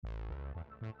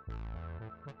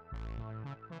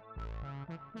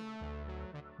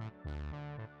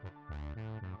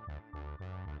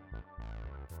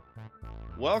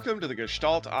Welcome to the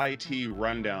Gestalt IT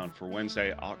Rundown for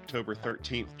Wednesday, October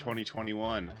 13th,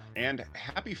 2021. And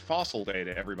happy Fossil Day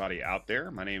to everybody out there.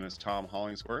 My name is Tom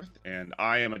Hollingsworth, and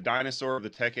I am a dinosaur of the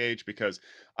tech age because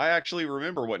I actually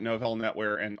remember what Novell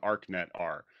NetWare and ArcNet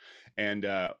are. And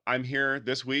I'm here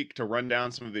this week to run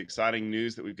down some of the exciting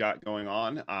news that we've got going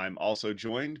on. I'm also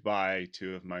joined by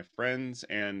two of my friends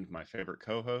and my favorite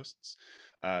co-hosts.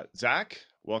 Zach,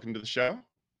 welcome to the show.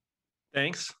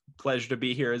 Thanks. Pleasure to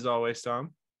be here as always,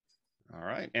 Tom. All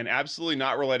right. And absolutely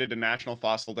not related to National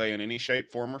Fossil Day in any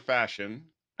shape, form, or fashion,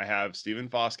 I have Stephen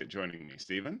Foskett joining me.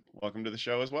 Stephen, welcome to the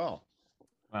show as well.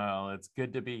 Well, it's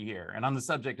good to be here. And on the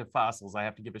subject of fossils, I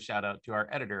have to give a shout out to our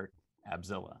editor,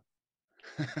 Abzilla.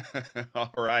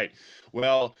 All right.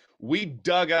 Well, we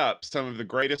dug up some of the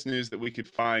greatest news that we could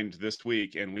find this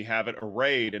week, and we have it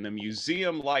arrayed in a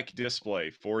museum-like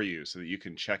display for you so that you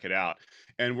can check it out.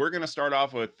 And we're going to start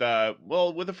off with,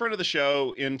 with a friend of the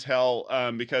show,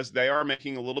 Intel, because they are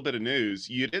making a little bit of news.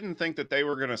 You didn't think that they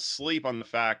were going to sleep on the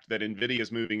fact that NVIDIA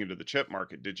is moving into the chip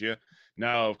market, did you?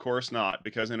 No, of course not,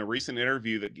 because in a recent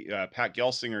interview that Pat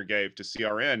Gelsinger gave to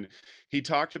CRN, he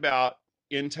talked about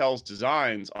Intel's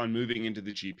designs on moving into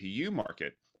the GPU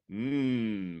market.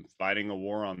 Fighting a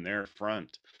war on their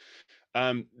front.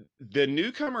 The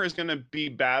newcomer is going to be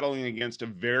battling against a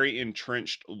very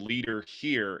entrenched leader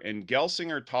here. And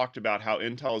Gelsinger talked about how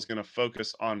Intel is going to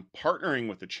focus on partnering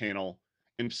with the channel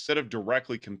instead of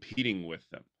directly competing with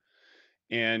them.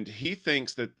 And he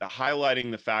thinks that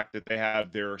highlighting the fact that they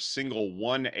have their single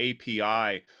one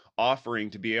API offering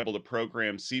to be able to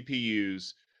program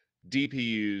CPUs,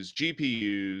 DPUs,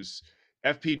 GPUs,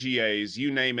 FPGAs,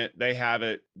 you name it, they have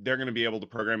it. They're going to be able to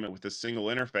program it with a single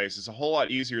interface. It's a whole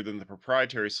lot easier than the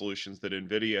proprietary solutions that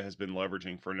NVIDIA has been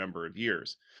leveraging for a number of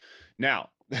years. Now,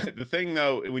 the thing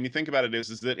though, when you think about it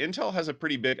is that Intel has a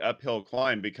pretty big uphill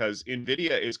climb because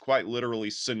NVIDIA is quite literally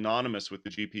synonymous with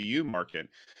the GPU market.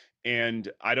 And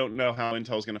I don't know how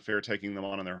Intel is going to fare taking them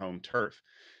on their home turf.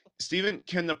 Stephen,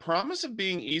 can the promise of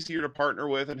being easier to partner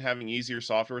with and having easier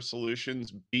software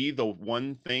solutions be the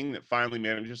one thing that finally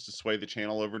manages to sway the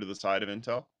channel over to the side of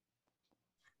Intel?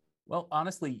 Well,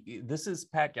 honestly, this is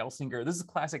Pat Gelsinger. This is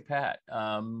classic Pat.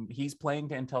 He's playing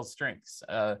to Intel's strengths.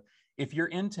 If you're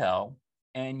Intel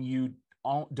and you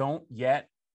don't yet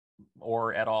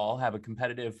or at all have a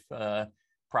competitive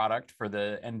product for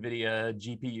the NVIDIA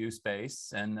GPU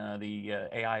space and the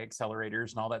AI accelerators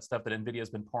and all that stuff that NVIDIA has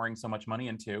been pouring so much money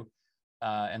into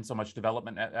and so much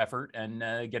development effort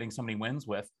and getting so many wins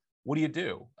with, what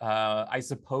do? I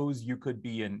suppose you could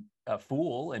be a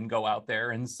fool and go out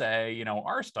there and say, you know,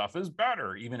 our stuff is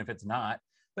better, even if it's not.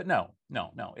 But no.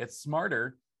 It's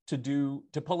smarter to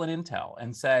pull an Intel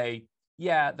and say,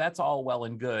 yeah, that's all well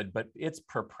and good, but it's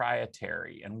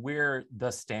proprietary and we're the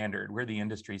standard, we're the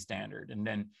industry standard.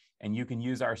 And you can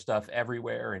use our stuff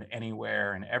everywhere and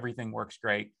anywhere and everything works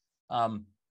great.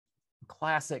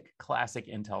 Classic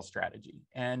Intel strategy.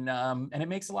 And it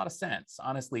makes a lot of sense,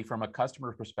 honestly, from a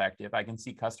customer perspective. I can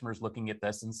see customers looking at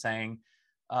this and saying,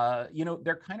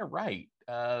 they're kind of right.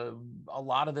 A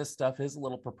lot of this stuff is a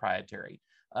little proprietary.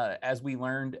 As we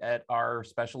learned at our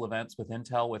special events with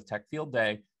Intel with Tech Field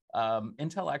Day,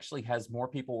 Intel actually has more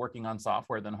people working on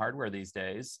software than hardware these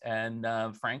days. And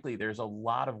frankly, there's a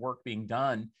lot of work being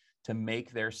done to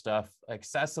make their stuff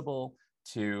accessible,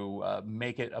 to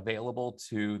make it available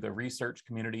to the research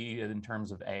community in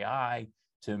terms of AI,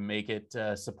 to make it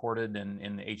supported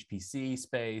in the HPC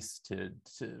space, to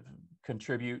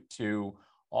contribute to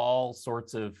all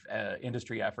sorts of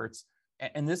industry efforts.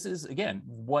 And this is, again,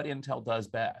 what Intel does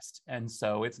best. And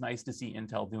so it's nice to see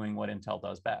Intel doing what Intel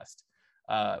does best.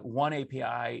 One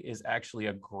API is actually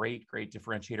a great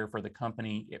differentiator for the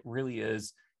company. It really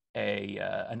is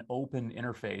an open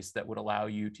interface that would allow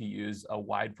you to use a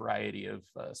wide variety of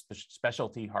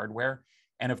specialty hardware.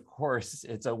 And of course,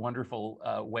 it's a wonderful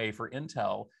way for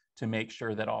Intel to make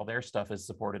sure that all their stuff is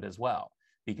supported as well.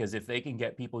 Because if they can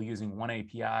get people using one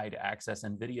API to access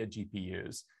NVIDIA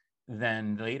GPUs,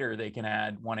 then later they can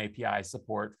add one API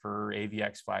support for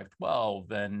AVX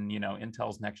 512 and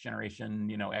Intel's next generation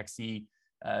Xe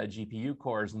GPU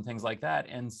cores and things like that,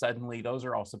 and suddenly those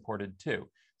are all supported too.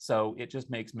 So it just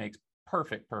makes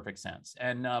perfect sense.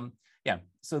 And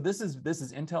so this is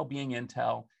Intel being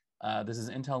Intel. This is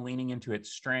Intel leaning into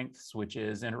its strengths, which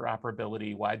is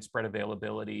interoperability, widespread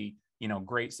availability,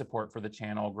 great support for the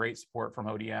channel, great support from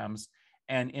ODMs,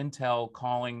 and Intel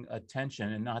calling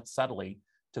attention, and not subtly,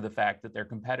 to the fact that their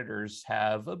competitors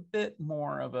have a bit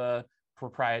more of a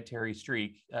proprietary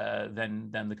streak than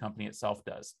the company itself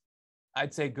does.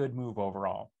 I'd say good move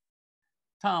overall.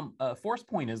 Tom,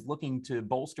 ForcePoint is looking to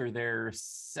bolster their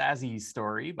SASE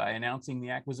story by announcing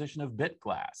the acquisition of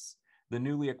BitGlass. The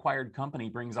newly acquired company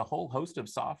brings a whole host of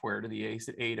software to the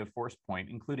aid of ForcePoint,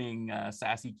 including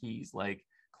SASE keys like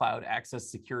Cloud Access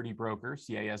Security Broker,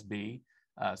 CASB,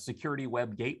 Security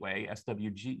Web Gateway,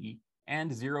 SWG,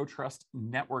 and Zero Trust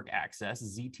Network Access,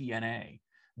 ZTNA.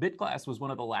 BitGlass was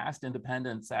one of the last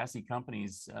independent SASE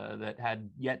companies that had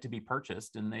yet to be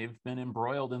purchased, and they've been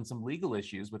embroiled in some legal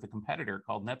issues with a competitor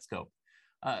called Netskope.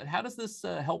 How does this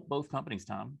help both companies,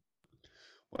 Tom?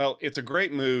 Well, it's a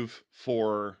great move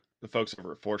for the folks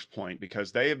over at ForcePoint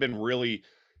because they have been really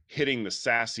hitting the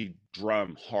SASE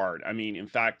drum hard. I mean, in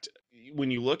fact,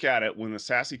 when you look at it, when the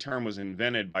SASE term was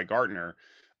invented by Gartner,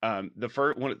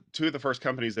 two of the first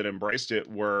companies that embraced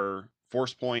it were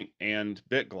ForcePoint and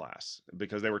BitGlass,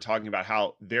 because they were talking about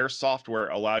how their software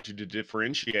allowed you to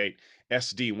differentiate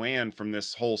SD-WAN from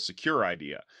this whole secure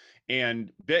idea.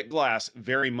 And BitGlass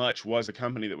very much was a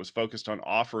company that was focused on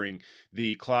offering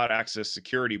the cloud access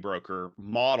security broker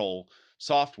model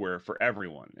software for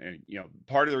everyone. And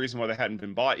part of the reason why they hadn't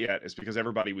been bought yet is because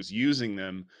everybody was using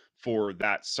them for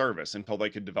that service until they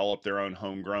could develop their own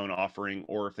homegrown offering,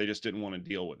 or if they just didn't want to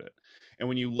deal with it. And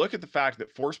when you look at the fact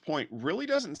that ForcePoint really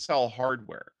doesn't sell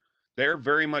hardware, they're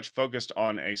very much focused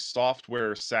on a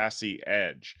software SASE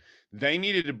edge. They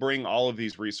needed to bring all of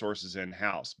these resources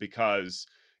in-house, because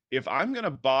if I'm going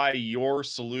to buy your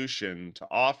solution to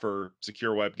offer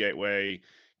secure web gateway,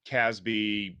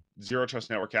 CASB, zero trust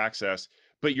network access,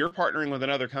 but you're partnering with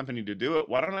another company to do it,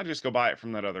 why don't I just go buy it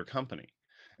from that other company?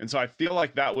 And so I feel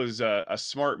like that was a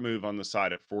smart move on the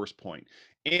side of ForcePoint.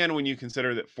 And when you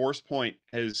consider that ForcePoint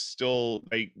is still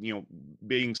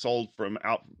being sold from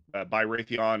out by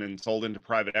Raytheon and sold into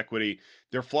private equity,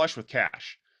 they're flush with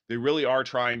cash. They really are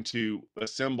trying to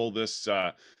assemble this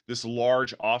this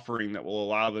large offering that will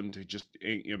allow them to just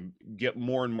get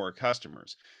more and more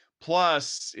customers.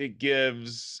 Plus, it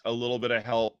gives a little bit of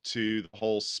help to the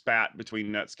whole spat between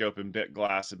Netskope and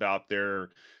BitGlass about their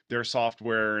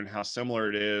software and how similar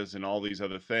it is and all these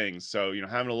other things. So,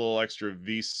 having a little extra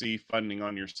VC funding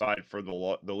on your side for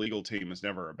the legal team is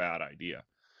never a bad idea.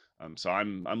 So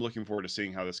I'm looking forward to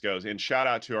seeing how this goes. And shout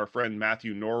out to our friend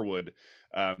Matthew Norwood,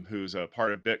 who's a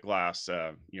part of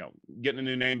BitGlass. Getting a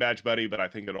new name badge, buddy, but I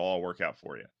think it'll all work out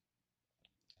for you.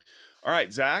 All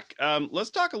right, Zach, let's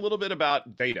talk a little bit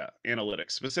about data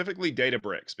analytics, specifically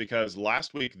Databricks, because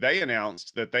last week they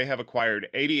announced that they have acquired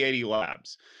 8080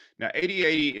 Labs. Now,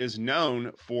 8080 is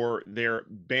known for their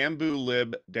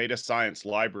BambooLib data science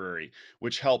library,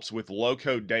 which helps with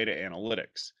low-code data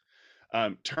analytics.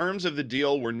 Terms of the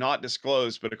deal were not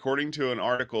disclosed, but according to an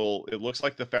article, it looks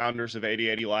like the founders of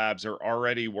 8080 Labs are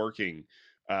already working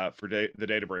for the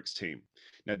Databricks team.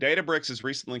 Now, Databricks is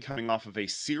recently coming off of a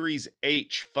Series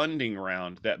H funding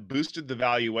round that boosted the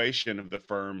valuation of the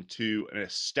firm to a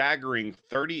staggering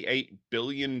 $38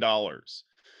 billion.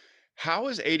 How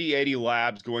is 8080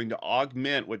 Labs going to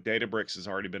augment what Databricks has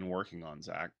already been working on,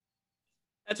 Zach?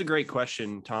 That's a great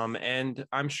question, Tom. And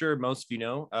I'm sure most of you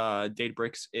know,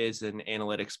 Databricks is an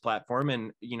analytics platform.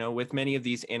 And, with many of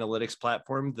these analytics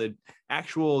platforms, the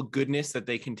actual goodness that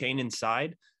they contain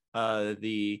inside,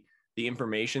 the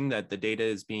information that the data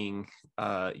is being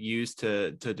used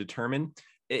to determine,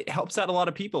 it helps out a lot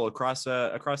of people across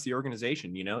the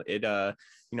organization.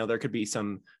 There could be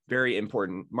some very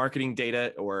important marketing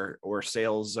data or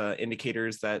sales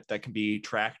indicators that can be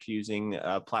tracked using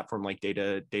a platform like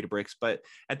Databricks. But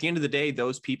at the end of the day,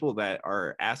 those people that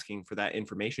are asking for that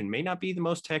information may not be the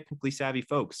most technically savvy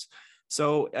folks.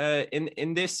 So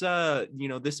in this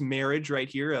this marriage right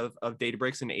here of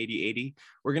Databricks and 8080,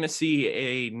 we're going to see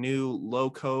a new low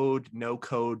code, no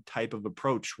code type of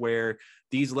approach where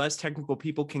these less technical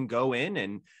people can go in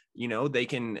and they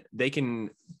can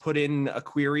put in a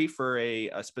query for a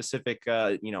specific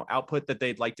output that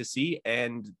they'd like to see,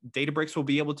 and Databricks will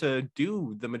be able to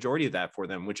do the majority of that for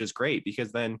them, which is great,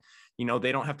 because then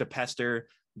they don't have to pester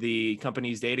the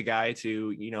company's data guy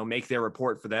to make their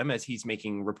report for them, as he's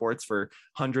making reports for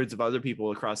hundreds of other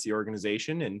people across the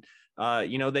organization. And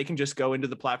they can just go into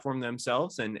the platform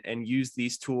themselves and use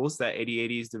these tools that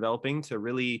 8080 is developing to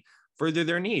really further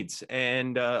their needs.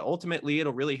 And ultimately,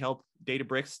 it'll really help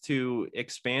Databricks to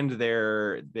expand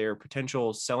their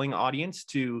potential selling audience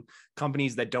to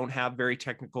companies that don't have very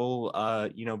technical,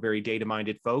 very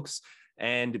data-minded folks,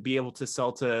 and be able to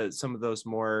sell to some of those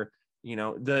more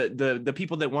the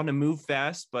people that want to move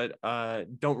fast but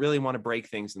don't really want to break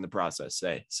things in the process,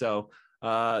 say. So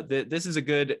This is a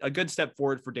good step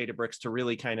forward for Databricks to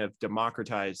really kind of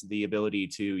democratize the ability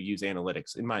to use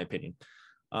analytics, in my opinion.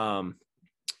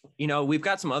 We've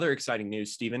got some other exciting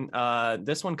news, Stephen.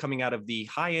 This one coming out of the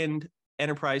high-end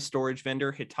enterprise storage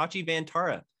vendor Hitachi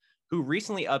Vantara, who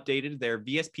recently updated their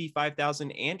VSP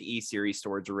 5000 and E-Series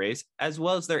storage arrays, as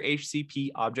well as their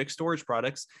HCP object storage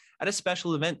products at a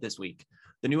special event this week.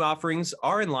 The new offerings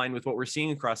are in line with what we're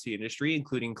seeing across the industry,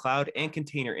 including cloud and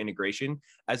container integration,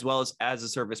 as well as a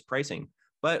service pricing.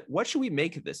 But what should we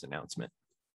make of this announcement?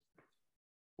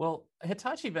 Well,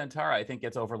 Hitachi Vantara, I think,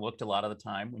 gets overlooked a lot of the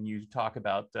time when you talk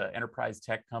about enterprise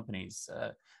tech companies.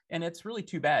 And it's really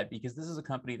too bad, because this is a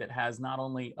company that has not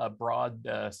only a broad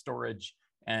storage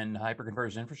and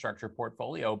hyperconverged infrastructure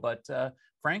portfolio, but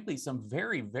frankly, some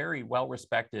very, very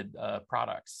well-respected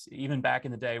products. Even back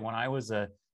in the day when I was a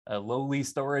lowly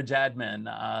storage admin,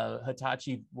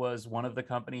 Hitachi was one of the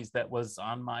companies that was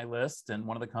on my list, and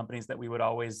one of the companies that we would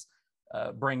always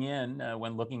bring in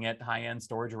when looking at high-end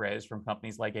storage arrays from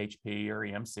companies like HP or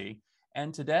EMC.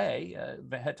 And today,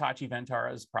 Hitachi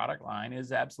Vantara's product line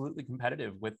is absolutely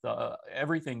competitive with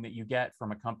everything that you get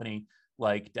from a company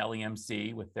like Dell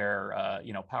EMC with their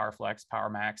PowerFlex,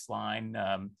 PowerMax line,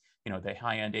 the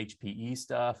high-end HPE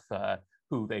stuff,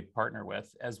 who they partner with,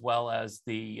 as well as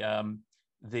the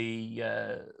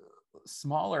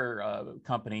smaller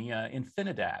company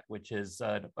Infinidat, which is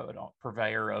a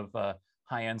purveyor of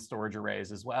high-end storage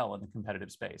arrays as well in the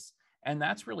competitive space. And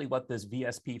that's really what this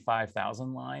VSP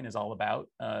 5000 line is all about.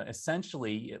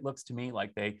 Essentially, it looks to me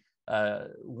like they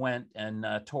went and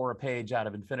tore a page out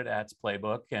of Infinidat's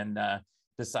playbook and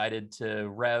decided to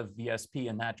rev VSP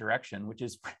in that direction, which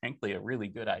is frankly a really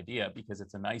good idea, because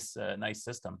it's a nice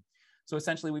system. So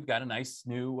essentially, we've got a nice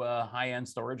new high-end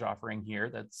storage offering here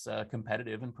that's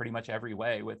competitive in pretty much every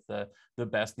way with the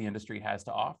best the industry has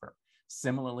to offer.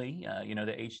 Similarly, the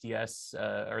HDS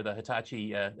or the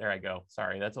Hitachi, there I go.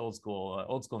 Sorry, that's old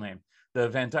school name. The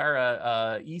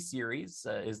Vantara E-Series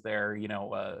is their,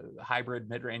 hybrid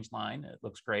mid-range line. It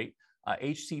looks great.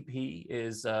 HCP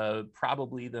is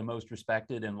probably the most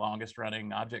respected and longest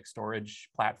running object storage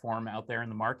platform out there in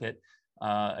the market.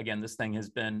 Again, this thing has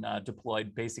been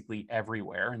deployed basically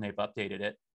everywhere, and they've updated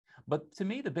it. But to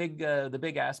me, the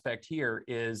big aspect here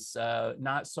is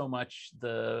not so much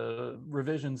the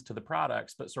revisions to the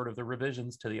products, but sort of the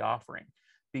revisions to the offering.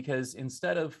 Because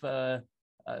instead of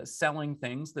selling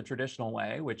things the traditional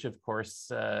way, which of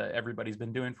course everybody's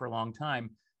been doing for a long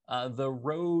time, the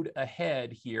road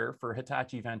ahead here for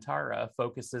Hitachi Vantara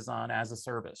focuses on as a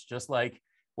service, just like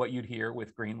what you'd hear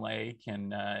with GreenLake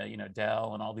and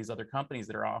Dell and all these other companies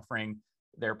that are offering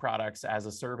their products as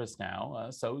a service now.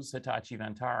 So is Hitachi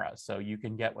Vantara. So you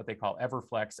can get what they call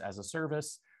Everflex as a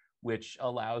service, which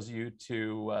allows you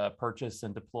to purchase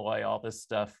and deploy all this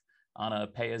stuff on a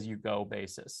pay-as-you-go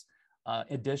basis.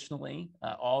 Additionally,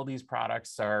 all these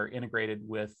products are integrated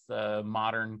with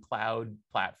modern cloud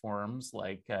platforms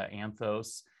like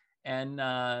Anthos, and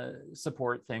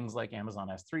support things like Amazon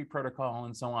S3 protocol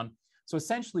and so on. So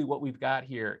essentially what we've got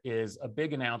here is a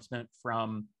big announcement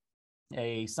from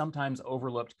a sometimes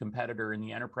overlooked competitor in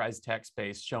the enterprise tech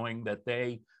space, showing that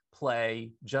they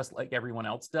play just like everyone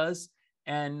else does.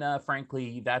 And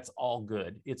frankly, that's all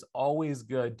good. It's always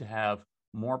good to have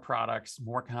more products,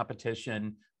 more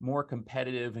competition, more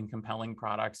competitive and compelling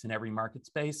products in every market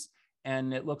space.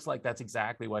 And it looks like that's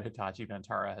exactly what Hitachi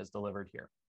Vantara has delivered here.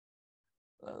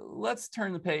 Let's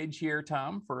turn the page here,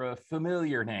 Tom, for a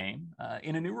familiar name.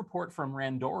 In a new report from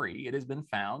Randori, it has been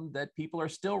found that people are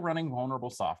still running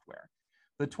vulnerable software.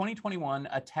 The 2021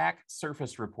 Attack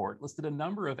Surface Report listed a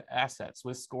number of assets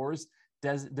with scores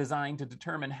designed to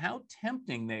determine how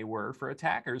tempting they were for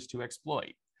attackers to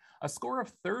exploit. A score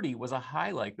of 30 was a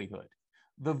high likelihood.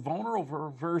 The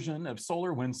vulnerable version of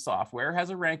SolarWinds software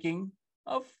has a ranking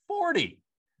of 40.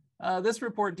 This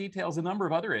report details a number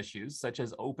of other issues, such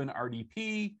as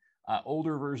OpenRDP,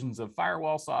 older versions of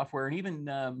firewall software, and even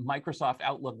Microsoft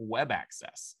Outlook web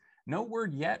access. No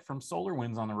word yet from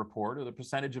SolarWinds on the report or the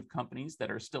percentage of companies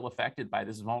that are still affected by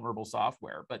this vulnerable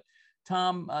software. But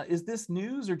Tom, is this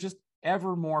news or just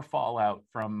ever more fallout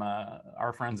from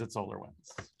our friends at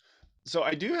SolarWinds? So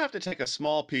I do have to take a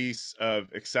small piece of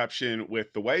exception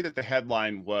with the way that the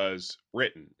headline was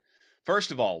written.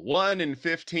 First of all, 1 in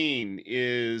 15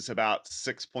 is about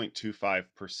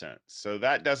 6.25%. So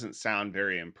that doesn't sound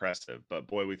very impressive, but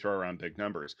boy, we throw around big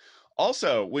numbers.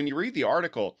 Also, when you read the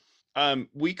article,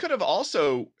 we could have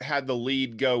also had the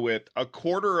lead go with a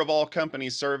quarter of all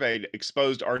companies surveyed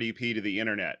exposed RDP to the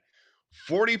internet.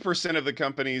 40% of the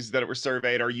companies that were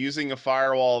surveyed are using a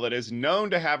firewall that is known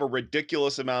to have a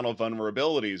ridiculous amount of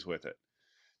vulnerabilities with it.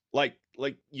 Like,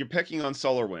 like you're picking on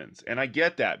SolarWinds, and I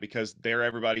get that because they're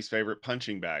everybody's favorite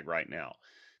punching bag right now.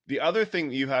 The other thing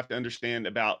that you have to understand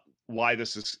about why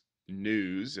this is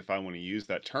news, if I want to use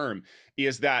that term,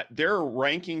 is that their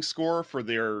ranking score for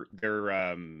their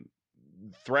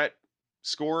threat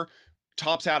score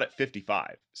tops out at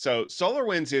 55. So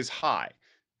SolarWinds is high.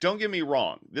 Don't get me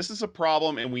wrong. This is a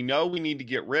problem and we know we need to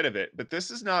get rid of it, but this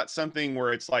is not something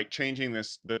where it's like changing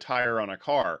the tire on a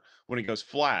car when it goes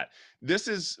flat. This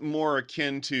is more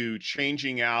akin to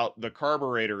changing out the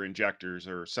carburetor injectors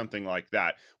or something like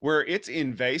that, where it's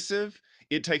invasive.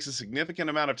 It takes a significant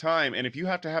amount of time. And if you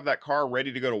have to have that car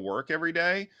ready to go to work every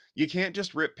day, you can't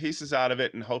just rip pieces out of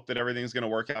it and hope that everything's going to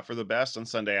work out for the best on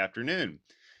Sunday afternoon.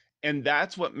 And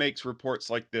that's what makes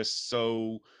reports like this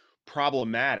so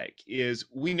problematic is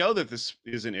we know that this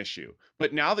is an issue,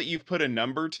 but now that you've put a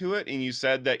number to it and you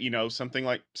said that something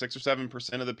like 6 or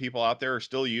 7% of the people out there are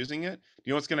still using it,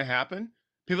 you know what's going to happen?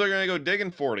 People are going to go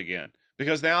digging for it again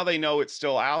because now they know it's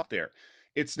still out there.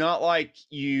 It's not like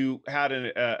you had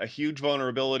a huge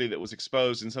vulnerability that was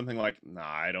exposed in something like,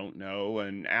 I don't know,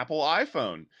 an Apple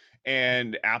iPhone,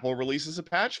 and Apple releases a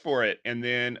patch for it. And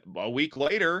then a week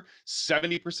later,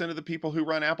 70% of the people who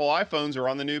run Apple iPhones are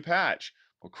on the new patch.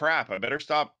 Well, crap, I better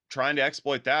stop trying to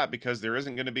exploit that because there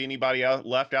isn't going to be anybody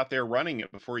left out there running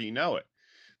it before you know it.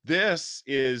 This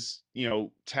is,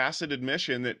 tacit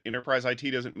admission that enterprise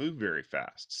IT doesn't move very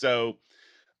fast. So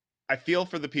I feel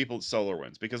for the people at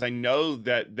SolarWinds because I know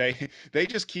that they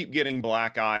just keep getting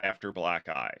black eye after black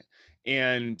eye,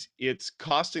 and it's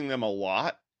costing them a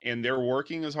lot. And they're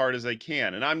working as hard as they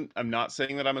can. And I'm not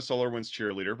saying that I'm a SolarWinds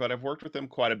cheerleader, but I've worked with them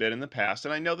quite a bit in the past,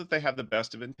 and I know that they have the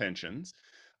best of intentions.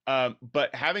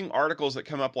 But having articles that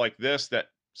come up like this that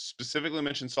specifically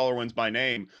mention SolarWinds by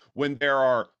name when there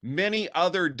are many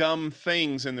other dumb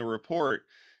things in the report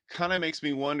kind of makes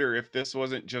me wonder if this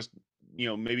wasn't just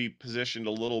maybe positioned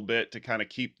a little bit to kind of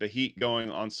keep the heat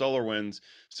going on SolarWinds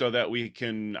so that we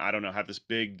can, I don't know, have this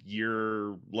big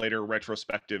year later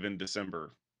retrospective in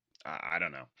December. I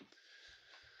don't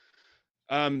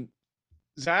know.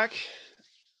 Zach,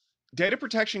 data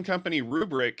protection company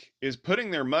Rubrik is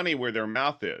putting their money where their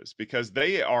mouth is because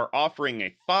they are offering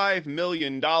a $5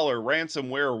 million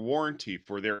ransomware warranty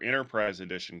for their Enterprise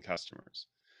Edition customers.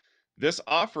 This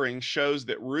offering shows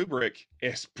that Rubrik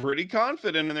is pretty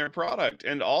confident in their product,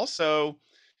 and also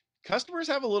customers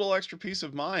have a little extra peace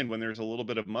of mind when there's a little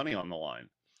bit of money on the line.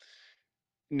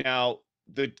 Now,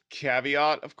 the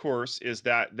caveat, of course, is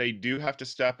that they do have to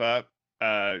step up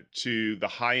to the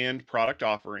high-end product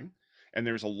offering, and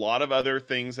there's a lot of other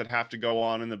things that have to go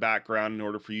on in the background in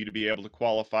order for you to be able to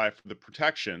qualify for the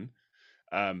protection.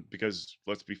 Because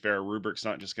let's be fair, Rubrik's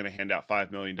not just going to hand out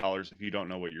 $5 million if you don't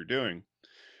know what you're doing.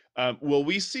 Will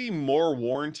we see more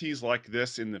warranties like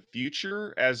this in the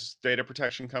future as data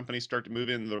protection companies start to move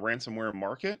into the ransomware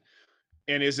market?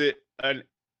 And is it an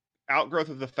outgrowth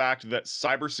of the fact that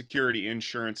cybersecurity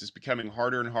insurance is becoming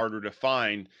harder and harder to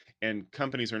find, and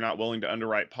companies are not willing to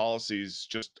underwrite policies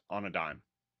just on a dime?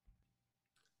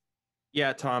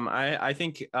 Yeah, Tom, I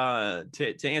think to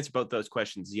answer both those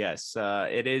questions, yes,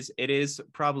 it is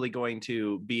probably going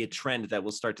to be a trend that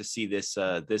we'll start to see this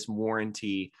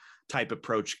warranty type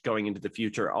approach going into the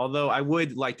future. Although I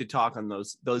would like to talk on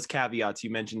those caveats you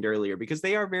mentioned earlier because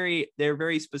they're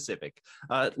very specific.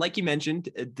 Like you mentioned,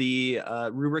 the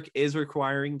Rubrik is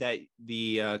requiring that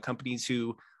the companies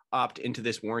who opt into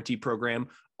this warranty program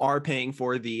are paying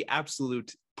for the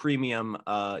absolute premium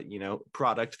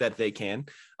product that they can,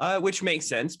 which makes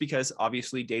sense because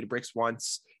obviously Databricks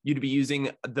wants you to be using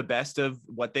the best of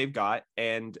what they've got,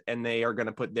 and they are going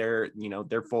to put their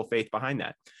full faith behind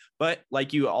that. But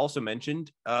like you also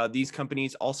mentioned, these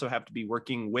companies also have to be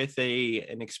working with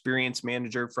an experienced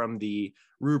manager from the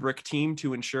Rubrik team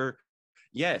to ensure,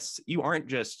 yes, you aren't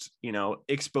just,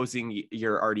 exposing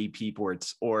your RDP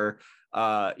ports or,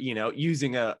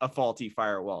 using a faulty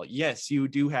firewall. Yes, you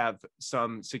do have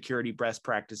some security best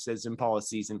practices and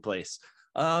policies in place.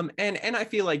 And I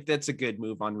feel like that's a good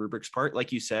move on Rubrik's part.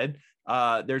 Like you said,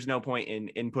 there's no point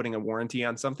in putting a warranty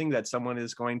on something that someone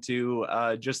is going to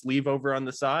just leave over on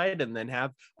the side and then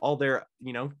have all their,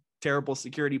 terrible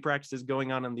security practices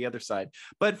going on the other side.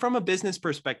 But from a business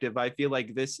perspective, I feel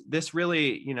like this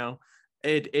really,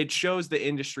 it shows the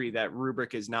industry that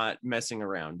Rubrik is not messing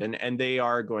around, and they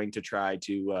are going to try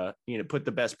to put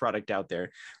the best product out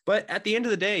there. But at the end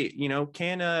of the day,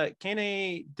 can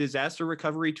a disaster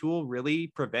recovery tool really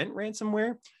prevent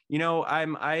ransomware?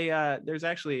 There's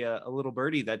actually a little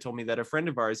birdie that told me that a friend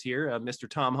of ours here, Mr.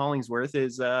 Tom Hollingsworth,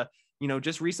 is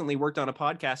just recently worked on a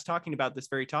podcast talking about this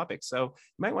very topic. So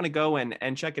you might want to go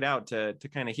and check it out to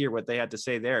kind of hear what they had to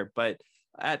say there. But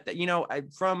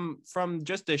From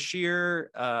just a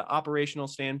sheer operational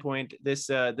standpoint, this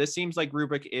seems like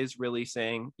Rubrik is really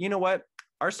saying, you know what,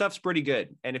 our stuff's pretty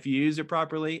good, and if you use it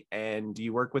properly and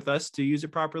you work with us to use it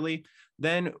properly,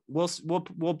 then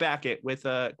we'll back it with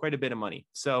quite a bit of money.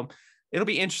 So it'll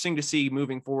be interesting to see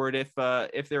moving forward if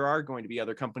there are going to be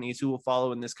other companies who will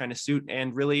follow in this kind of suit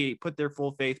and really put their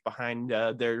full faith behind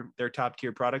their top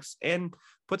tier products and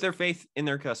put their faith in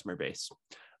their customer base.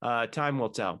 Time will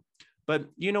tell. But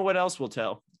you know what else will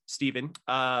tell, Stephen?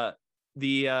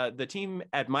 The team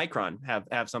at Micron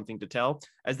have something to tell,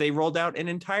 as they rolled out an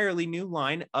entirely new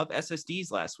line of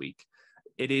SSDs last week.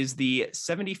 It is the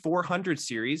 7400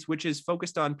 series, which is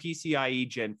focused on PCIe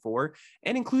Gen 4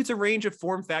 and includes a range of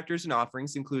form factors and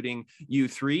offerings, including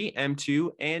U3, M2,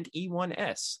 and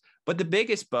E1S. But the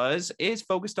biggest buzz is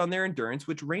focused on their endurance,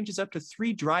 which ranges up to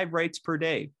 3 drive writes per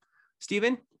day.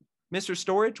 Stephen, Mr.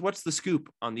 Storage, what's the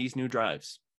scoop on these new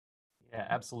drives? Yeah,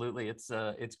 absolutely.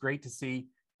 It's great to see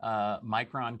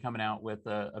Micron coming out with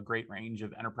a great range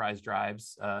of enterprise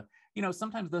drives.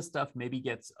 Sometimes this stuff maybe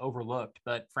gets overlooked,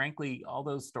 but frankly, all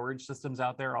those storage systems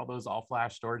out there, all those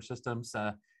all-flash storage systems,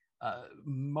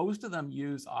 most of them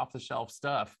use off-the-shelf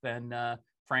stuff. And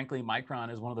frankly,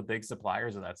 Micron is one of the big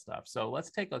suppliers of that stuff. So let's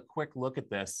take a quick look at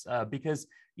this because,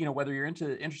 whether you're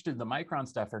interested in the Micron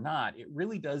stuff or not, it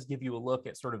really does give you a look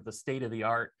at sort of the state of the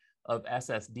art of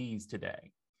SSDs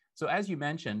today. So as you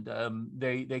mentioned,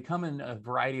 they come in a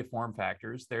variety of form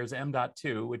factors. There's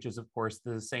M.2, which is, of course,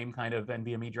 the same kind of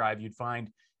NVMe drive you'd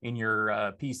find in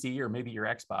your PC or maybe your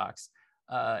Xbox.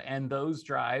 And those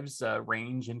drives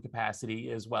range in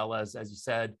capacity, as well as you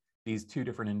said, these 2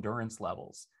 different endurance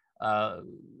levels.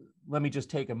 Let me just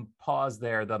take a pause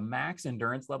there. The max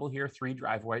endurance level here, 3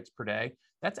 drive writes per day,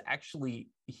 that's actually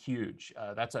huge.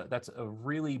 That's a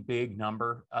really big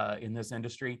number in this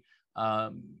industry.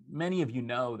 Many of you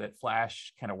know that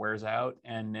flash kind of wears out,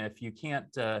 and if you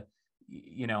can't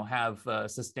have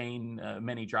sustain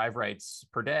many drive writes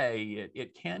per day,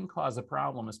 it can cause a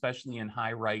problem, especially in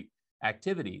high write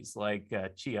activities like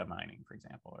chia mining, for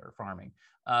example, or farming.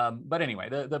 But anyway,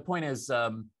 the point is,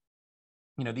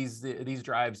 these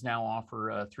drives now offer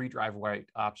a 3 drive write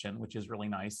option, which is really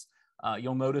nice.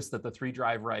 You'll notice that the 3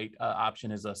 drive write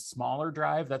option is a smaller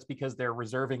drive. That's because they're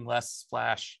reserving less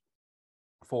flash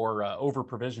for over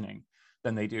provisioning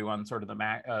than they do on sort of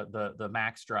the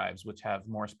max drives, which have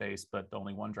more space but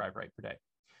only 1 drive write per day.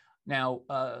 Now,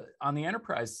 on the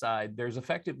enterprise side, there's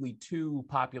effectively 2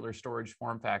 popular storage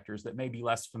form factors that may be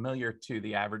less familiar to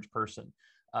the average person.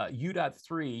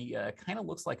 U.3 kind of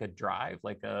looks like a drive,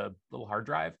 like a little hard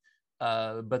drive,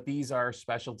 but these are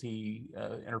specialty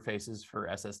interfaces for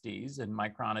SSDs, and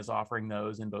Micron is offering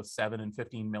those in both 7 and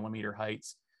 15 millimeter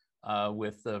heights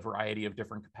with a variety of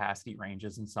different capacity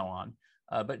ranges and so on.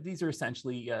 But these are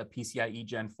essentially PCIe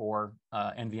Gen 4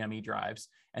 NVMe drives.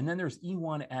 And then there's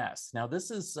E1S. Now, this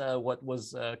is what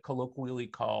was colloquially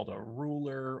called a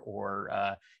ruler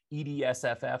or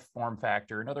EDSFF form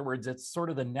factor. In other words, it's sort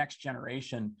of the next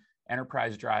generation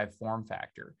enterprise drive form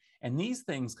factor. And these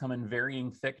things come in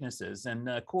varying thicknesses. And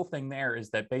the cool thing there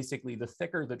is that basically the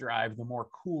thicker the drive, the more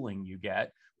cooling you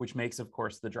get, which makes, of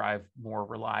course, the drive more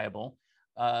reliable.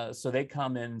 So they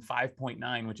come in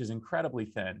 5.9, which is incredibly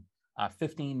thin,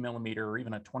 15 millimeter or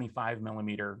even a 25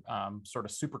 millimeter sort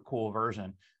of super cool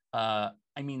version. I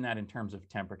mean that in terms of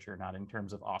temperature, not in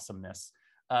terms of awesomeness.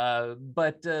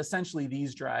 But essentially,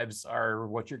 these drives are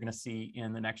what you're going to see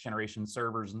in the next generation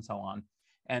servers and so on.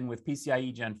 And with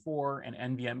PCIe Gen 4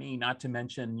 and NVMe, not to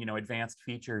mention, advanced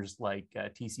features like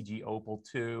TCG Opal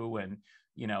 2 and,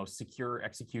 secure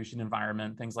execution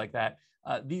environment, things like that,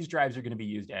 these drives are going to be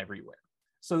used everywhere.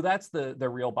 So that's the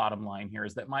real bottom line here,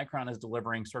 is that Micron is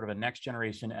delivering sort of a next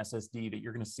generation SSD that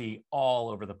you're going to see all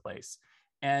over the place.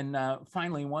 And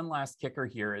finally, one last kicker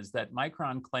here is that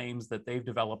Micron claims that they've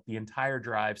developed the entire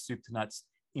drive soup to nuts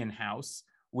in-house,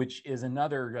 which is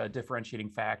another differentiating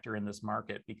factor in this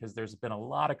market, because there's been a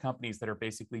lot of companies that are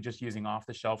basically just using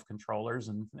off-the-shelf controllers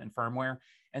and firmware,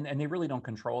 and they really don't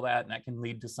control that, and that can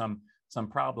lead to some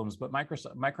problems. But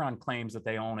Micron claims that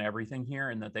they own everything here,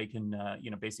 and that they can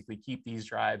basically keep these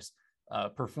drives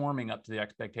performing up to the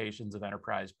expectations of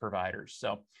enterprise providers.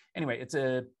 So anyway,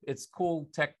 it's cool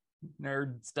tech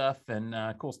nerd stuff and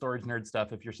cool storage nerd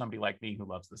stuff if you're somebody like me who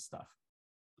loves this stuff.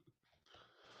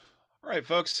 All right,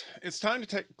 folks, it's time to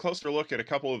take a closer look at a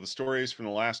couple of the stories from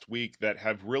the last week that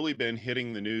have really been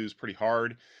hitting the news pretty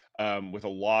hard, with a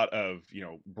lot of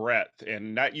breadth,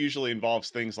 and that usually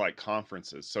involves things like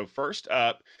conferences. So first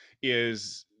up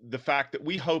is the fact that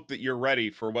we hope that you're ready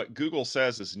for what Google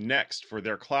says is next for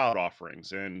their cloud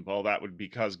offerings. And well, that would be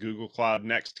because Google Cloud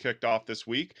Next kicked off this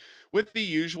week with the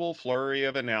usual flurry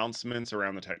of announcements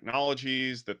around the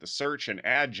technologies that the search and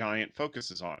ad giant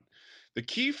focuses on. The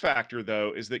key factor,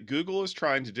 though, is that Google is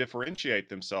trying to differentiate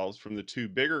themselves from the two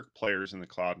bigger players in the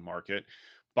cloud market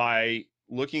by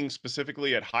looking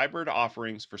specifically at hybrid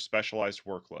offerings for specialized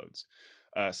workloads.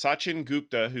 Sachin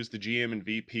Gupta, who's the GM and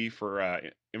VP for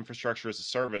infrastructure as a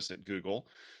service at Google,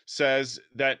 says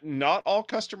that not all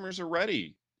customers are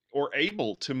ready or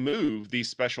able to move these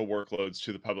special workloads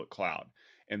to the public cloud.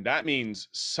 And that means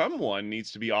someone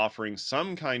needs to be offering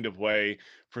some kind of way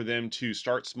for them to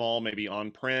start small, maybe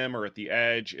on-prem or at the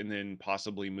edge, and then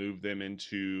possibly move them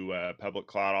into public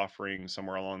cloud offering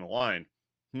somewhere along the line.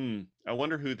 I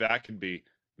wonder who that could be.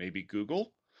 Maybe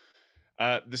Google?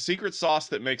 The secret sauce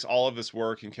that makes all of this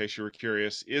work, in case you were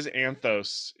curious, is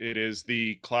Anthos. It is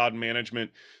the cloud management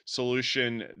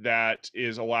solution that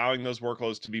is allowing those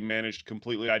workloads to be managed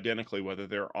completely identically, whether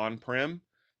they're on-prem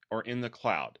or in the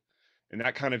cloud. And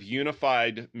that kind of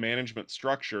unified management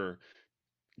structure,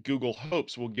 Google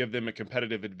hopes will give them a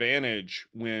competitive advantage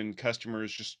when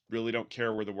customers just really don't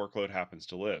care where the workload happens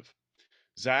to live.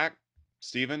 Zach,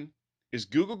 Stephen, is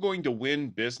Google going to win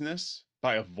business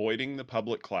by avoiding the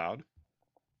public cloud?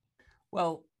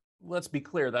 Well, let's be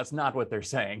clear, that's not what they're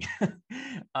saying.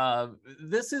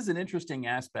 This is an interesting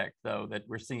aspect, though, that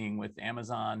we're seeing with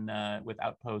Amazon, with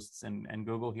Outposts and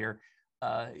Google here,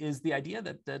 is the idea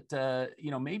that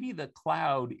maybe the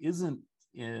cloud isn't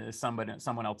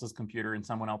someone else's computer in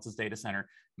someone else's data center.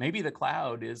 Maybe the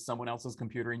cloud is someone else's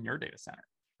computer in your data center,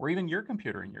 or even your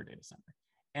computer in your data center.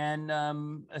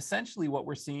 And essentially what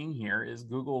we're seeing here is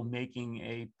Google making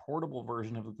a portable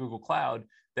version of the Google Cloud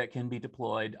that can be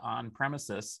deployed on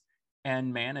premises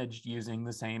and managed using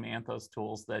the same Anthos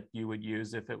tools that you would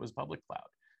use if it was public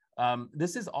cloud.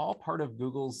 This is all part of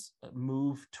Google's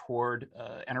move toward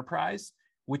enterprise,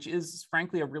 which is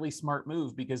frankly a really smart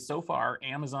move, because so far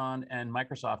Amazon and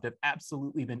Microsoft have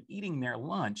absolutely been eating their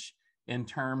lunch in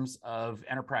terms of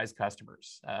enterprise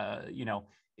customers.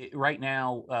 Right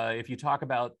now, if you talk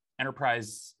about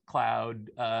enterprise cloud,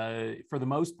 for the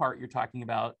most part, you're talking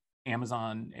about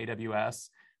Amazon AWS,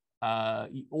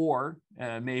 or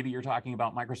maybe you're talking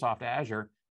about Microsoft Azure,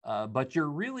 but you're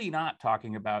really not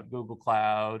talking about Google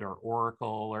Cloud or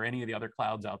Oracle or any of the other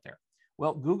clouds out there.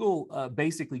 Well, Google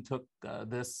basically took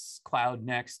this Cloud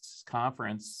Next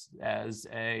conference as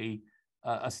a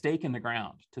stake in the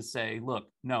ground to say, look,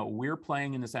 no, we're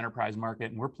playing in this enterprise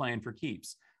market and we're playing for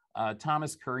keeps.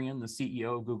 Thomas Kurian, the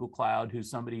CEO of Google Cloud, who's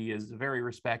somebody is very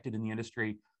respected in the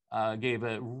industry, gave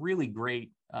a really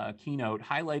great keynote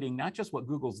highlighting not just what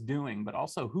Google's doing, but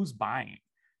also who's buying.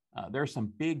 There are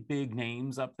some big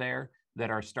names up there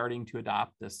that are starting to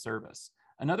adopt this service.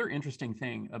 Another interesting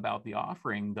thing about the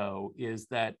offering, though, is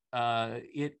that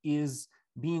it is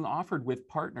being offered with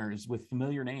partners with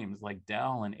familiar names like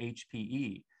Dell and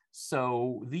HPE.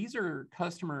 So these are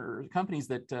companies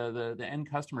that the end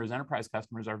customers, enterprise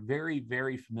customers, are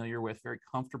very familiar with, very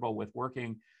comfortable with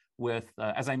working with.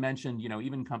 As I mentioned,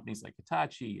 even companies like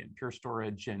Hitachi and Pure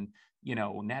Storage and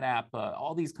NetApp,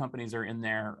 all these companies are in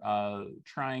there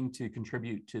trying to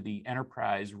contribute to the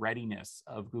enterprise readiness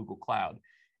of Google Cloud.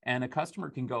 And a customer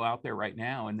can go out there right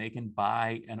now and they can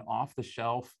buy an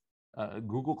off-the-shelf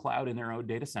Google Cloud in their own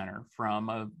data center from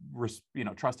a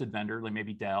trusted vendor, like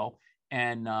maybe Dell,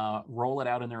 and roll it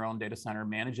out in their own data center,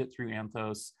 manage it through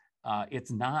Anthos.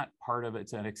 It's not part of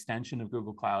it's an extension of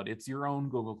Google Cloud. It's your own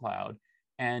Google Cloud,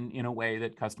 and in a way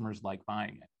that customers like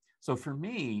buying it. So for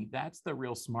me, that's the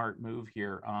real smart move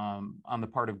here on the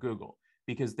part of Google,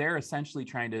 because they're essentially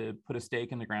trying to put a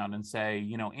stake in the ground and say,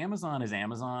 Amazon is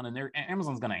Amazon, and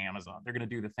Amazon's going to Amazon. They're going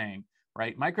to do the thing,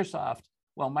 right? Microsoft's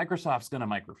going to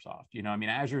Microsoft.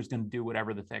 Azure is going to do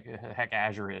whatever the heck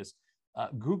Azure is.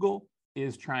 Google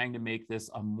is trying to make this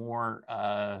a more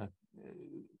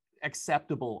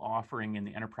acceptable offering in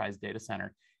the enterprise data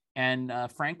center. And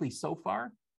frankly, so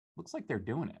far, looks like they're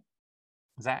doing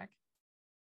it. Zach?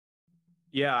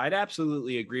 Yeah, I'd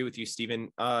absolutely agree with you, Stephen.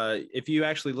 If you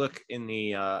actually look in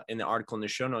the article in the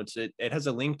show notes, it has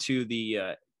a link to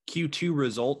the Q2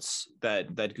 results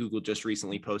that Google just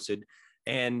recently posted.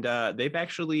 And they've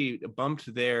actually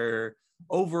bumped their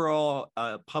overall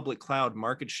public cloud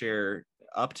market share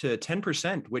up to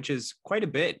 10%, which is quite a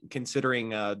bit considering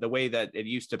the way that it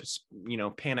used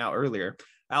to, pan out earlier.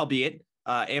 Albeit,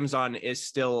 Amazon is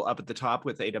still up at the top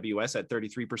with AWS at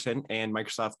 33% and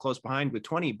Microsoft close behind with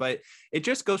 20%. But it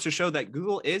just goes to show that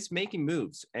Google is making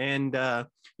moves. And,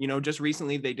 just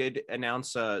recently they did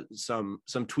announce some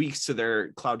tweaks to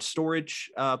their cloud storage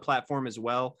platform as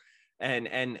well.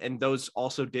 and those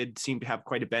also did seem to have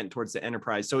quite a bent towards the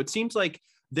enterprise. So it seems like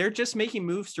they're just making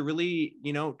moves to really,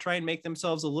 try and make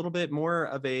themselves a little bit more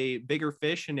of a bigger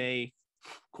fish in a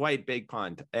quite big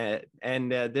pond.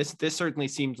 This certainly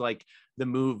seems like the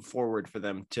move forward for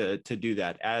them to do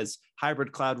that, as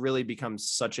hybrid cloud really becomes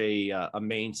such a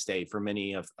mainstay for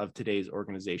many of today's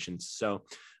organizations. So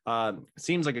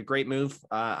seems like a great move.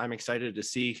 I'm excited to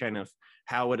see kind of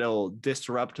how it'll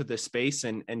disrupt the space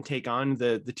and take on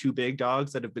the two big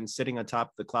dogs that have been sitting on top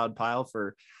of the cloud pile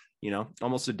for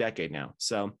almost a decade now.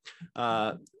 So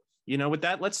with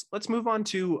that, let's move on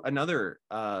to another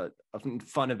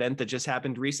fun event that just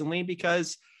happened recently,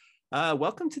 because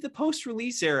welcome to the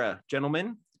post-release era,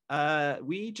 gentlemen.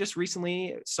 We just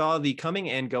recently saw the coming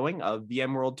and going of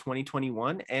VMworld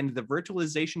 2021, and the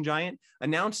virtualization giant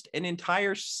announced an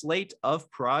entire slate of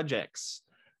projects.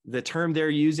 The term they're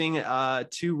using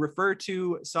to refer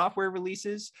to software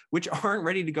releases which aren't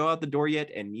ready to go out the door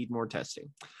yet and need more testing.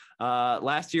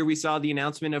 Last year, we saw the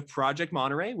announcement of Project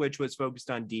Monterey, which was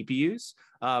focused on DPUs.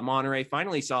 Monterey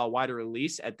finally saw a wider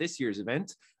release at this year's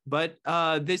event, but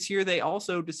this year they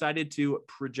also decided to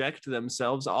project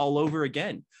themselves all over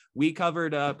again. We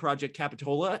covered Project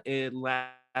Capitola in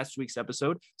last week's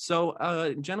episode.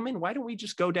 So, gentlemen, why don't we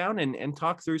just go down and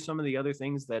talk through some of the other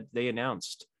things that they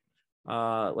announced?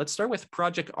 Let's start with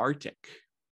Project Arctic.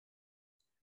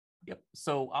 Yep.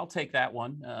 So I'll take that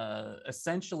one.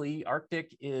 Essentially,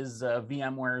 Arctic is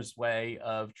VMware's way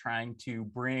of trying to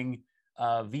bring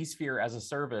vSphere as a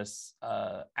service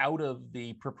out of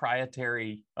the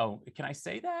proprietary. Oh, can I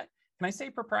say that? Can I say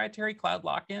proprietary cloud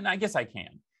lock-in? I guess I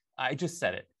can. I just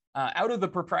said it. Out of the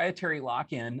proprietary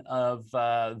lock-in of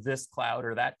this cloud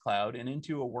or that cloud and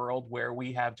into a world where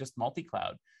we have just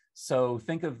multi-cloud. So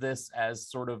think of this as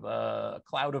sort of a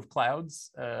cloud of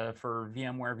clouds for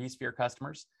VMware vSphere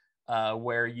customers,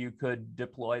 where you could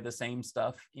deploy the same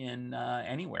stuff in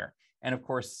anywhere. And of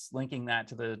course, linking that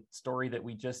to the story that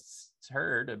we just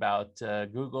heard about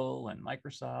Google and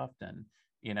Microsoft and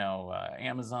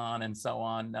Amazon and so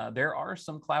on, there are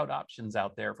some cloud options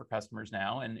out there for customers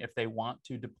now. And if they want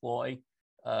to deploy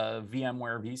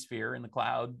VMware vSphere in the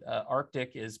cloud,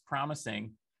 Arctic is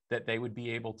promising that they would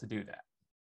be able to do that.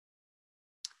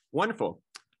 Wonderful.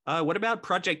 What about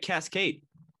Project Cascade?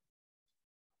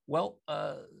 Well,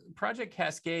 Project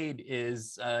Cascade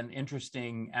is an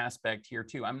interesting aspect here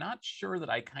too. I'm not sure that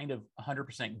I kind of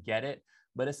 100% get it,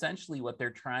 but essentially what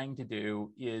they're trying to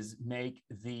do is make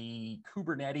the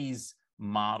Kubernetes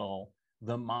model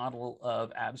the model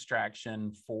of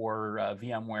abstraction for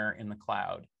VMware in the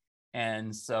cloud.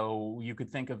 And so you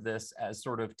could think of this as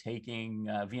sort of taking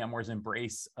VMware's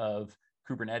embrace of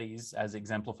Kubernetes, as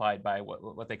exemplified by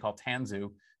what they call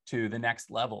Tanzu, to the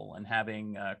next level, and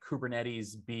having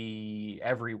Kubernetes be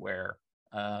everywhere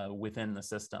within the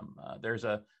system. There's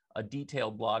a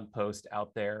detailed blog post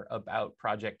out there about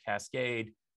Project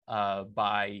Cascade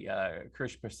by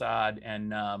Krish Prasad,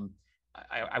 and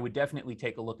I would definitely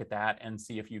take a look at that and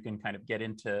see if you can kind of get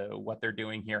into what they're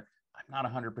doing here. I'm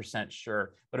not 100%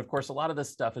 sure, but of course, a lot of this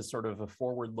stuff is sort of a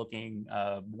forward-looking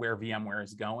where VMware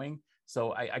is going.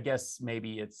 So I guess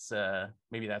maybe it's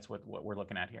maybe that's what we're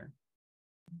looking at here.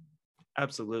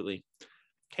 Absolutely.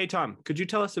 Hey, Tom, could you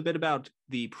tell us a bit about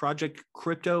the Project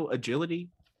Crypto Agility?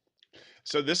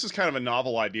 So this is kind of a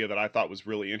novel idea that I thought was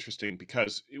really interesting,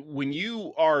 because when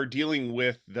you are dealing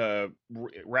with the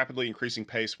rapidly increasing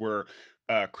pace where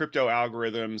crypto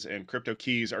algorithms and crypto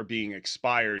keys are being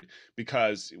expired,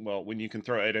 because, well, when you can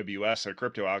throw AWS at a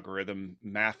crypto algorithm,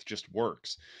 math just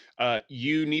works.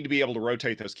 You need to be able to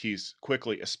rotate those keys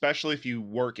quickly, especially if you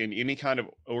work in any kind of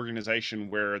organization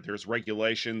where there's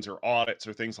regulations or audits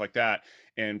or things like that.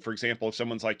 And for example, if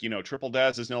someone's like, Triple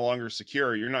DES is no longer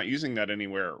secure, you're not using that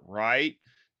anywhere, right?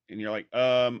 And you're like,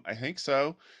 I think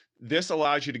so. This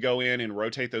allows you to go in and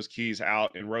rotate those keys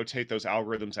out and rotate those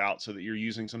algorithms out so that you're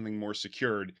using something more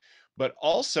secured. But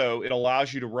also it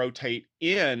allows you to rotate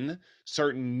in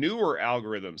certain newer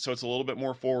algorithms. So it's a little bit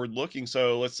more forward looking.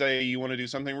 So let's say you want to do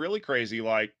something really crazy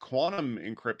like quantum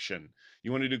encryption.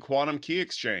 You want to do quantum key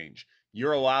exchange.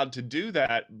 You're allowed to do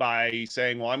that by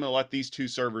saying, well, I'm going to let these two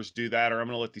servers do that, or I'm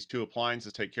going to let these two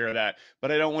appliances take care of that,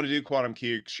 but I don't want to do quantum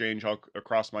key exchange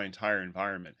across my entire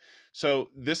environment. So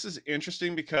this is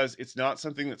interesting because it's not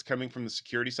something that's coming from the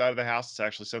security side of the house. It's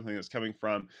actually something that's coming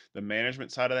from the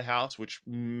management side of the house, which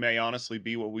may honestly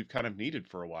be what we've kind of needed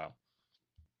for a while.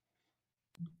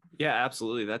 Yeah,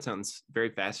 absolutely. That sounds very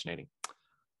fascinating.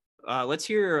 Let's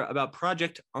hear about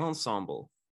Project Ensemble.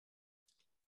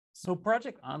 So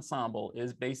Project Ensemble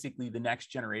is basically the next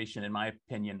generation, in my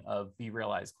opinion, of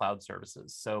vRealize cloud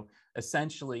services. So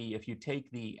essentially, if you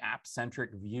take the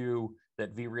app-centric view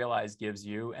that vRealize gives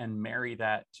you and marry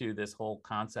that to this whole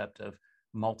concept of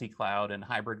multi-cloud and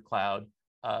hybrid cloud,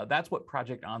 that's what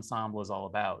Project Ensemble is all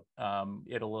about.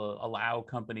 It'll allow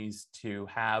companies to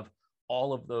have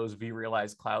all of those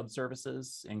vRealize cloud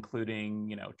services,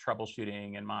 including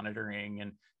troubleshooting and monitoring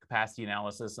and capacity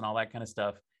analysis and all that kind of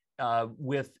stuff,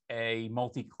 with a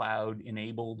multi-cloud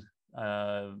enabled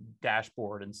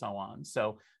dashboard and so on.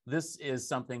 So this is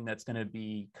something that's going to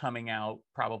be coming out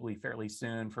probably fairly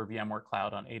soon for VMware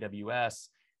Cloud on AWS,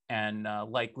 and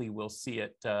likely we'll see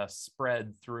it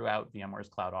spread throughout VMware's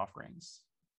cloud offerings.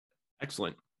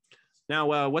 Excellent.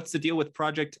 Now, what's the deal with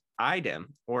Project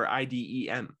IDEM or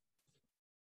IDEM?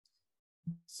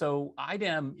 So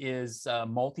IDEM is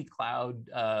multi-cloud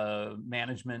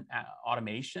management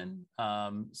automation.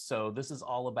 So this is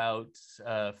all about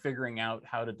figuring out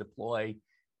how to deploy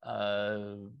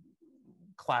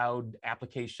cloud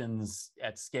applications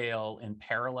at scale in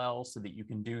parallel so that you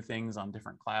can do things on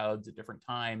different clouds at different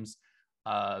times.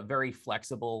 Very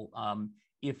flexible.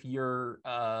 If you're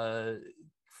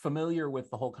familiar with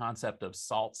the whole concept of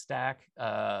salt stack,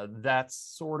 that's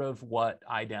sort of what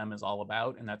IDEM is all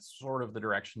about, and that's sort of the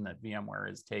direction that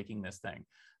VMware is taking this thing.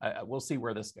 We'll see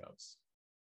where this goes.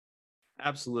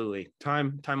 Absolutely.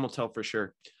 Time will tell for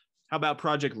sure. How about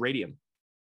Project Radium?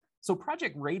 So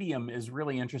Project Radium is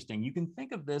really interesting. You can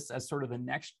think of this as sort of the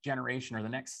next generation or the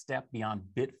next step beyond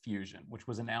Bitfusion, which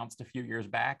was announced a few years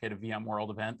back at a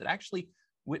VMworld event that actually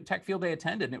Tech Field Day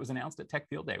attended, and it was announced at Tech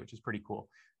Field Day, which is pretty cool.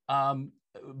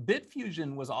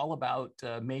 Bitfusion was all about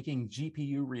making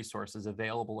GPU resources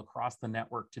available across the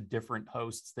network to different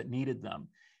hosts that needed them.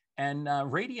 And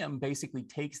Radium basically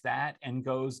takes that and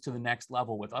goes to the next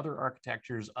level with other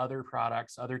architectures, other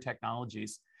products, other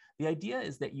technologies. The idea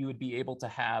is that you would be able to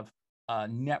have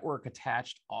network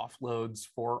attached offloads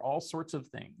for all sorts of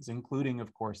things, including,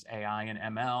 of course, AI and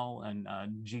ML and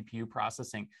GPU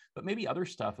processing, but maybe other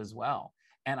stuff as well.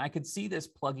 And I could see this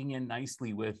plugging in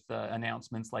nicely with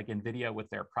announcements like NVIDIA with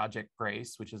their Project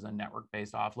Grace, which is a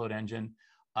network-based offload engine.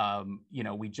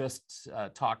 We just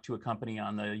talked to a company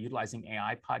on the Utilizing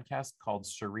AI podcast called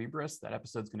Cerebras. That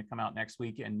episode's going to come out next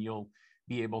week, and you'll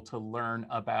be able to learn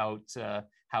about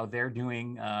how they're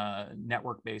doing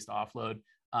network-based offload.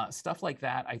 Stuff like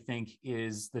that, I think,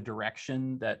 is the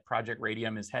direction that Project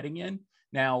Radium is heading in.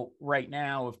 Now, right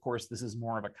now, of course, this is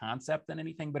more of a concept than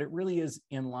anything, but it really is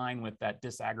in line with that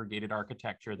disaggregated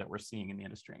architecture that we're seeing in the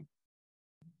industry.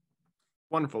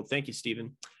 Wonderful. Thank you,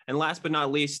 Stephen. And last but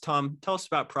not least, Tom, tell us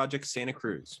about Project Santa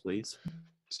Cruz, please.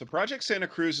 So Project Santa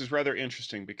Cruz is rather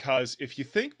interesting because if you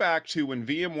think back to when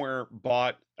VMware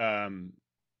bought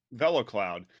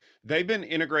VeloCloud, they've been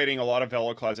integrating a lot of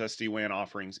VeloCloud's SD-WAN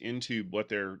offerings into what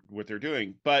they're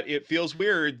doing. But it feels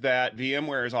weird that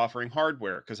VMware is offering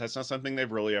hardware because that's not something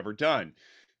they've really ever done.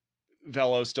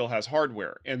 Velo still has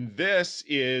hardware, and this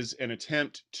is an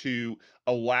attempt to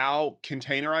allow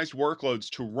containerized workloads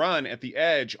to run at the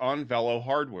edge on Velo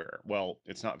hardware. Well,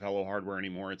 it's not Velo hardware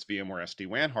anymore, it's VMware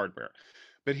SD-WAN hardware.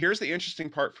 But here's the interesting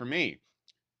part for me.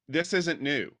 This isn't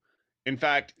new. In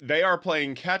fact, they are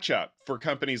playing catch up for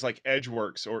companies like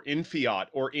Edgeworks or Infiat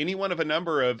or any one of a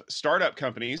number of startup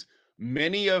companies,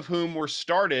 many of whom were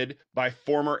started by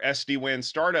former SD-WAN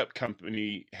startup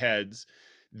company heads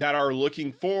that are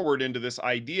looking forward into this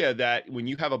idea that when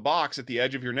you have a box at the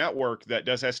edge of your network that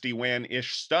does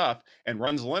SD-WAN-ish stuff and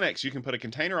runs Linux, you can put a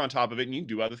container on top of it and you can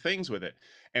do other things with it.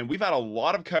 And we've had a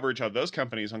lot of coverage of those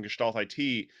companies on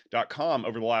gestaltit.com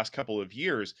over the last couple of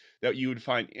years that you would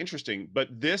find interesting. But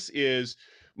this is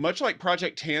much like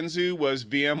Project Tanzu was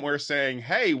VMware saying,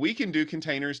 hey, we can do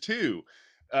containers too.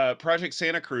 Project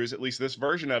Santa Cruz, at least this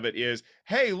version of it, is,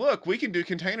 hey, look, we can do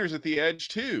containers at the edge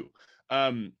too.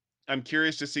 I'm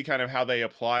curious to see kind of how they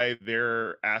apply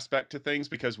their aspect to things,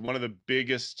 because one of the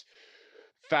biggest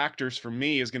factors for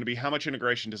me is going to be how much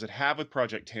integration does it have with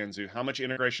Project Tanzu? How much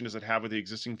integration does it have with the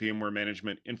existing VMware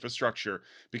management infrastructure?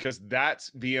 Because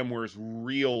that's VMware's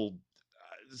real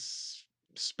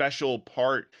special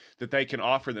part that they can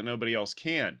offer that nobody else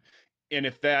can. And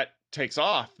if that takes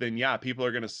off, then yeah, people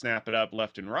are going to snap it up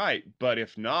left and right. But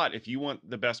if not, if you want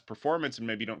the best performance and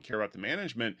maybe don't care about the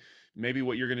management, maybe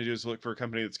what you're going to do is look for a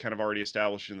company that's kind of already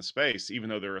established in the space. Even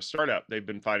though they're a startup, they've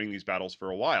been fighting these battles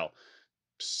for a while.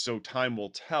 So time will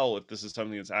tell if this is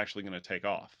something that's actually going to take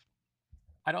off.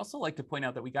 I'd also like to point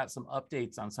out that we got some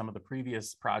updates on some of the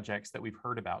previous projects that we've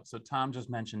heard about. So Tom just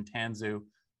mentioned Tanzu.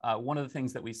 One of the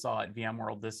things that we saw at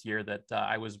VMworld this year that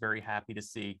I was very happy to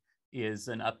see is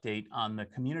an update on the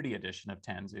community edition of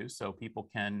Tanzu. So people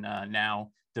can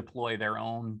now deploy their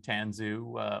own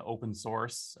Tanzu open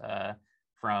source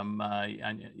from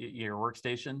your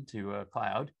workstation to a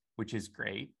cloud, which is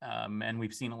great. And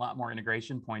we've seen a lot more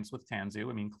integration points with Tanzu.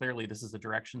 I mean, clearly this is a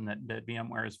direction that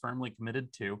VMware is firmly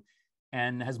committed to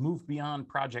and has moved beyond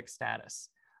project status.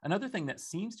 Another thing that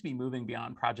seems to be moving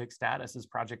beyond project status is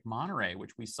Project Monterey,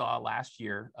 which we saw last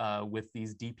year with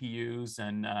these DPUs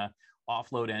and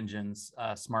offload engines,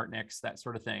 SmartNICs, that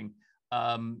sort of thing.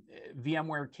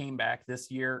 VMware came back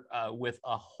this year with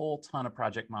a whole ton of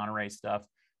Project Monterey stuff.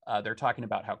 They're talking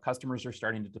about how customers are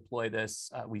starting to deploy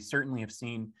this. We certainly have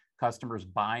seen customers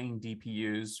buying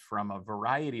DPUs from a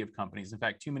variety of companies. In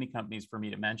fact, too many companies for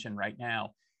me to mention right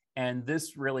now. And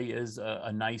this really is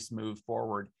a nice move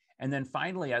forward. And then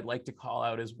finally, I'd like to call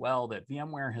out as well that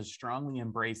VMware has strongly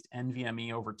embraced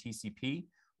NVMe over TCP,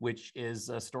 which is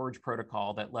a storage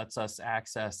protocol that lets us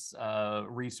access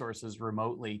resources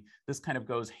remotely. This kind of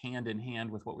goes hand in hand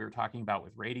with what we were talking about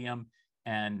with Radium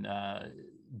and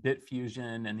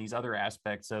Bitfusion and these other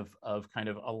aspects of kind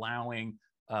of allowing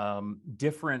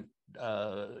different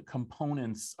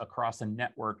components across a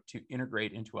network to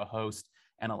integrate into a host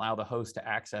and allow the host to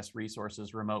access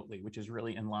resources remotely, which is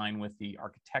really in line with the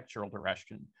architectural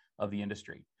direction of the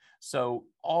industry. So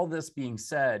all this being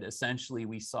said, essentially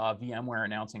we saw VMware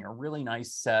announcing a really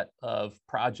nice set of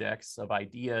projects, of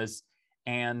ideas,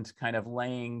 and kind of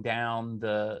laying down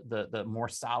the more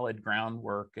solid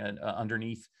groundwork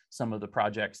underneath some of the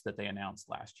projects that they announced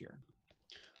last year.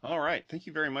 All right. Thank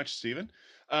you very much, Stephen.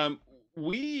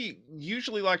 We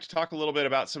usually like to talk a little bit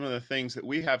about some of the things that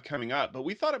we have coming up, but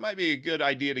we thought it might be a good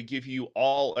idea to give you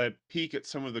all a peek at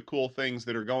some of the cool things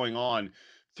that are going on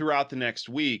throughout the next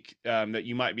week that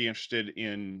you might be interested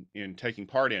in taking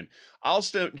part in. I'll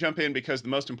jump in because the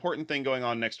most important thing going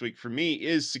on next week for me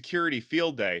is Security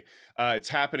Field Day. It's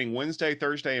happening Wednesday,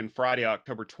 Thursday, and Friday,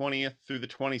 October 20th through the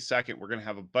 22nd. We're going to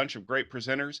have a bunch of great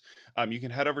presenters. You can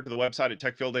head over to the website at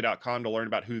techfieldday.com to learn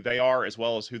about who they are, as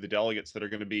well as who the delegates that are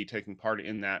going to be taking part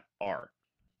in that are.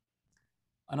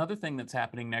 Another thing that's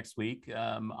happening next week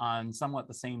on somewhat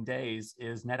the same days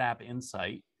is NetApp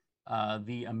Insight.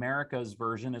 The Americas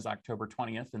version is October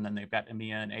 20th, and then they've got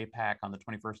EMEA and APAC on the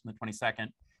 21st and the 22nd.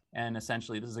 And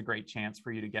essentially, this is a great chance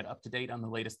for you to get up to date on the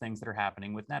latest things that are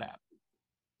happening with NetApp.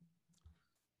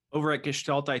 Over at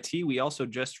Gestalt IT, we also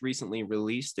just recently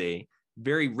released a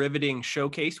very riveting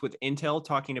showcase with Intel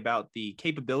talking about the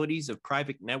capabilities of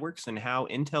private networks and how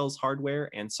Intel's hardware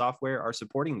and software are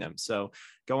supporting them. So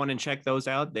go on and check those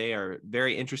out. They are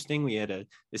very interesting. We had an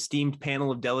esteemed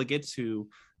panel of delegates who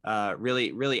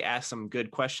really asked some good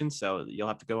questions. So you'll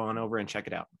have to go on over and check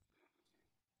it out.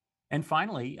 And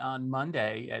finally, on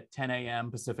Monday at 10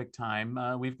 a.m. Pacific time,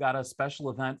 we've got a special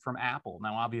event from Apple.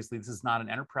 Now, obviously, this is not an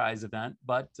enterprise event,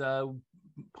 but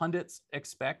pundits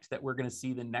expect that we're going to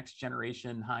see the next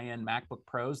generation high-end MacBook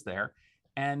Pros there.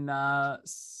 And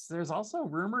there's also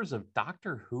rumors of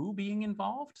Doctor Who being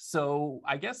involved. So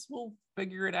I guess we'll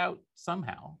figure it out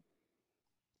somehow.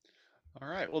 All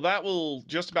right. Well, that will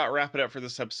just about wrap it up for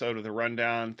this episode of The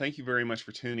Rundown. Thank you very much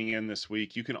for tuning in this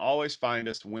week. You can always find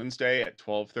us Wednesday at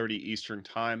 12:30 Eastern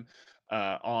Time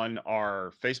on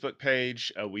our Facebook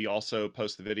page. We also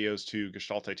post the videos to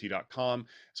gestaltit.com,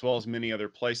 as well as many other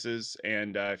places.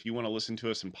 And if you want to listen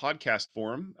to us in podcast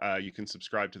form, you can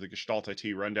subscribe to the Gestalt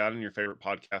IT Rundown in your favorite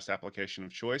podcast application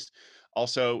of choice.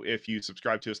 Also, if you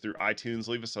subscribe to us through iTunes,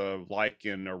 leave us a like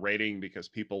and a rating because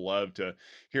people love to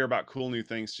hear about cool new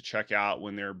things to check out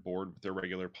when they're bored with their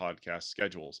regular podcast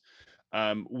schedules.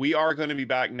 We are going to be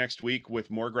back next week with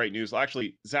more great news.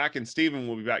 Actually, Zach and Stephen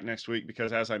will be back next week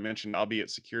because, as I mentioned, I'll be at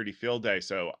Security Field Day,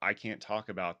 so I can't talk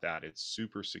about that. It's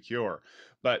super secure.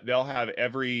 But they'll have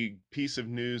every piece of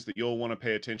news that you'll want to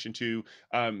pay attention to.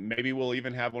 Maybe we'll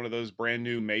even have one of those brand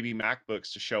new maybe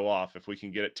MacBooks to show off if we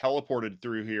can get it teleported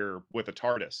through here with a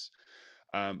TARDIS.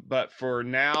 But for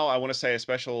now, I want to say a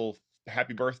special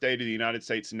happy birthday to the United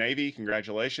States Navy.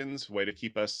 Congratulations. Way to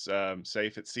keep us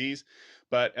safe at seas.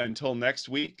 But until next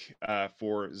week,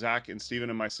 for Zach and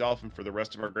Stephen and myself, and for the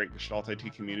rest of our great Gestalt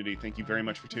IT community, thank you very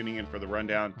much for tuning in for The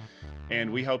Rundown.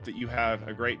 And we hope that you have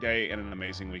a great day and an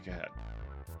amazing week ahead.